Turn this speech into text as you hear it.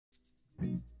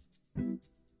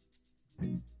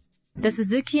The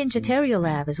Suzuki Citterio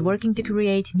Lab is working to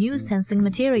create new sensing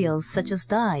materials such as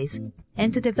dyes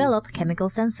and to develop chemical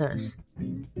sensors.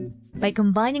 By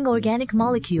combining organic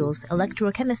molecules,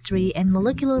 electrochemistry, and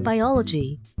molecular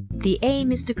biology, the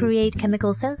aim is to create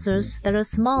chemical sensors that are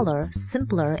smaller,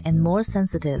 simpler, and more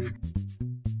sensitive.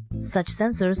 Such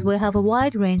sensors will have a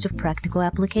wide range of practical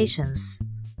applications.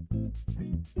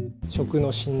 食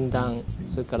の診断、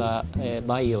それから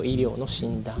バイオ医療の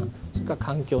診断、それから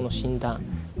環境の診断、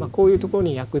こういうところ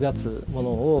に役立つもの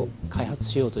を開発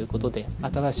しようということで、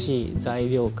新しい材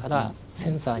料からセ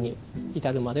ンサーに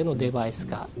至るまでのデバイス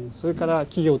化、それから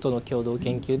企業との共同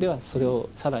研究ではそれを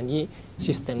さらに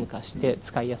システム化して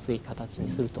使いやすい形に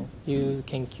するという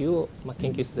研究を、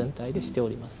研究室全体でしてお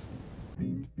ります。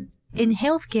In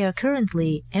healthcare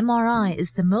currently, MRI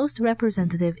is the most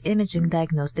representative imaging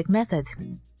diagnostic method.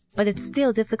 But it's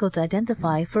still difficult to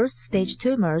identify first-stage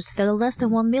tumors that are less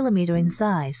than 1 millimeter in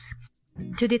size.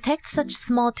 To detect such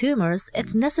small tumors,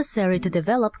 it's necessary to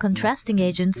develop contrasting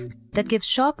agents that give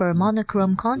sharper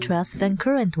monochrome contrast than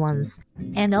current ones,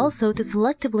 and also to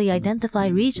selectively identify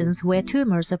regions where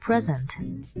tumors are present.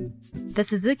 The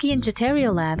Suzuki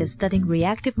Citterio Lab is studying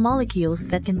reactive molecules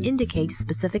that can indicate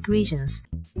specific regions,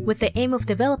 with the aim of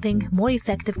developing more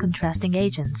effective contrasting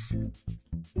agents.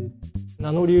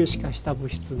 ナノ粒子化した物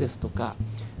質ですとか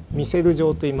ミセル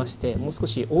状といいましてもう少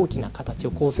し大きな形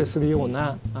を構成するよう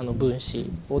な分子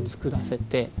を作らせ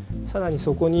てさらに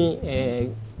そこに、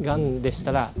がんでし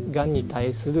たらがんに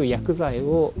対する薬剤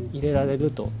を入れられる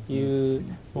という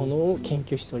ものを研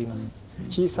究しております。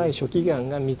小さい初期がん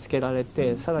が見つけられ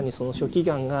てさらにその初期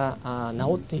がんが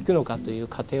治っていくのかという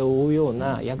過程を追うよう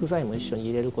な薬剤も一緒に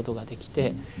入れることができ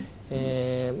て、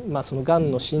そのが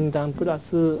んの診断プラ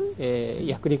ス、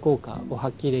薬理効果を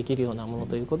発揮できるようなもの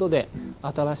ということで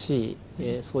新し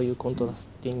い、そういうコントラス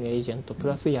ティングエージェントプ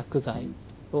ラス薬剤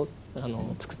を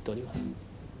作っております。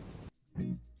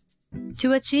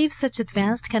To achieve such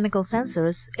advanced chemical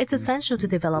sensors, it's essential to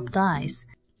develop dyes.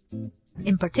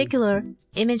 In particular,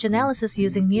 image analysis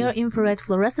using near-infrared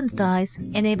fluorescent dyes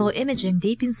enable imaging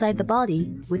deep inside the body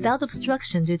without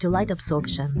obstruction due to light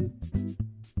absorption.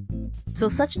 So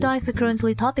such dyes are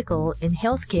currently topical in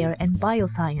healthcare and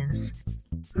bioscience.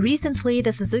 Recently,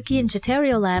 the Suzuki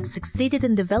Citterio Lab succeeded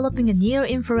in developing a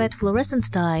near-infrared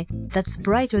fluorescent dye that's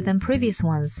brighter than previous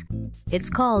ones. It's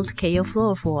called Keio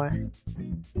fluorophore.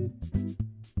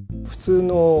 普通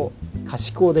の可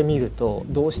視光で見ると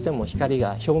どうしても光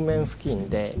が表面付近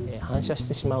で反射し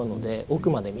てしまうので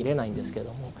奥まで見れないんですけ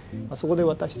ども、そこで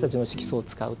私たちの色素を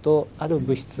使うとある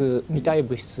物質見たい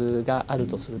物質がある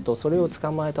とするとそれを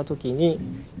捕まえた時に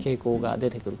蛍光が出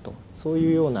てくるとそう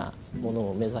いうようなもの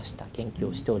を目指した研究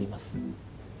をしております。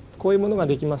こういうものが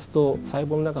できますと細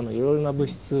胞の中のいろいろな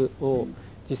物質を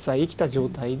実際生きた状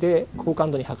態で高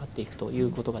感度に測っていくとい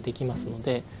うことができますの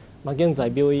で。現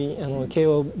在慶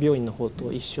応病院の方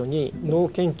と一緒に脳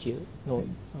研究の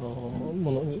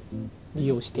ものに利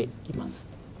用しています。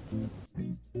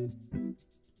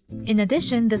In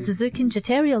addition, the Suzuki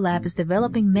Citterio Lab is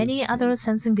developing many other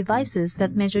sensing devices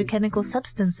that measure chemical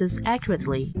substances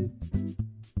accurately.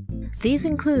 These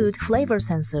include flavor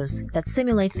sensors that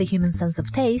simulate the human sense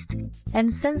of taste and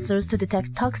sensors to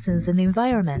detect toxins in the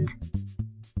environment.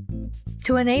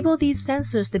 To enable these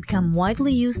sensors to become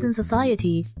widely used in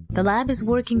society, the lab is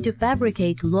working to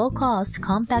fabricate low-cost,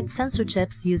 compact sensor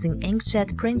chips using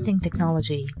inkjet printing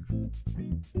technology.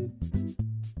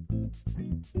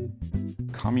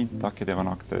 紙だけでは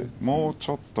なくて、もう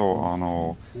ちょっ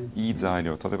といい材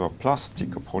料、例えばプラスチ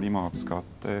ック、ポリマーを使っ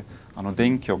て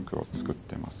電極を作っ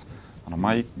ています。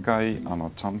毎回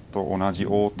ちゃんと同じ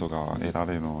音が得ら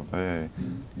れるので、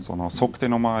その測定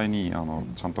の前に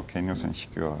ちゃんと検入線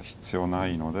引くは必要な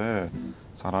いので、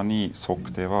さらに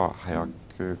測定は早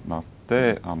くなっ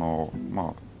て、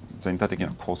全体的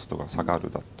なコストが下が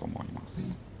るだと思いま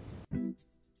す。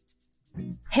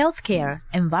Healthcare,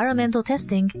 environmental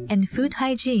testing, and food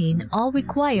hygiene all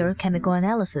require chemical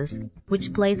analysis,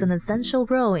 which plays an essential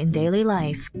role in daily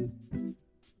life.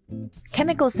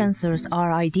 Chemical sensors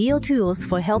are ideal tools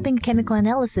for helping chemical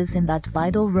analysis in that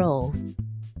vital role.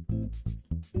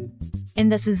 In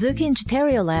the Suzuki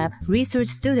Citterio Lab, research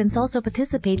students also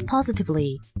participate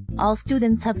positively. All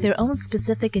students have their own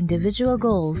specific individual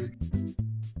goals.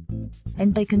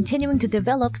 And by continuing to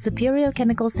develop superior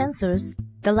chemical sensors,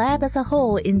 the lab as a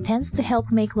whole intends to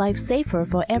help make life safer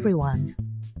for everyone.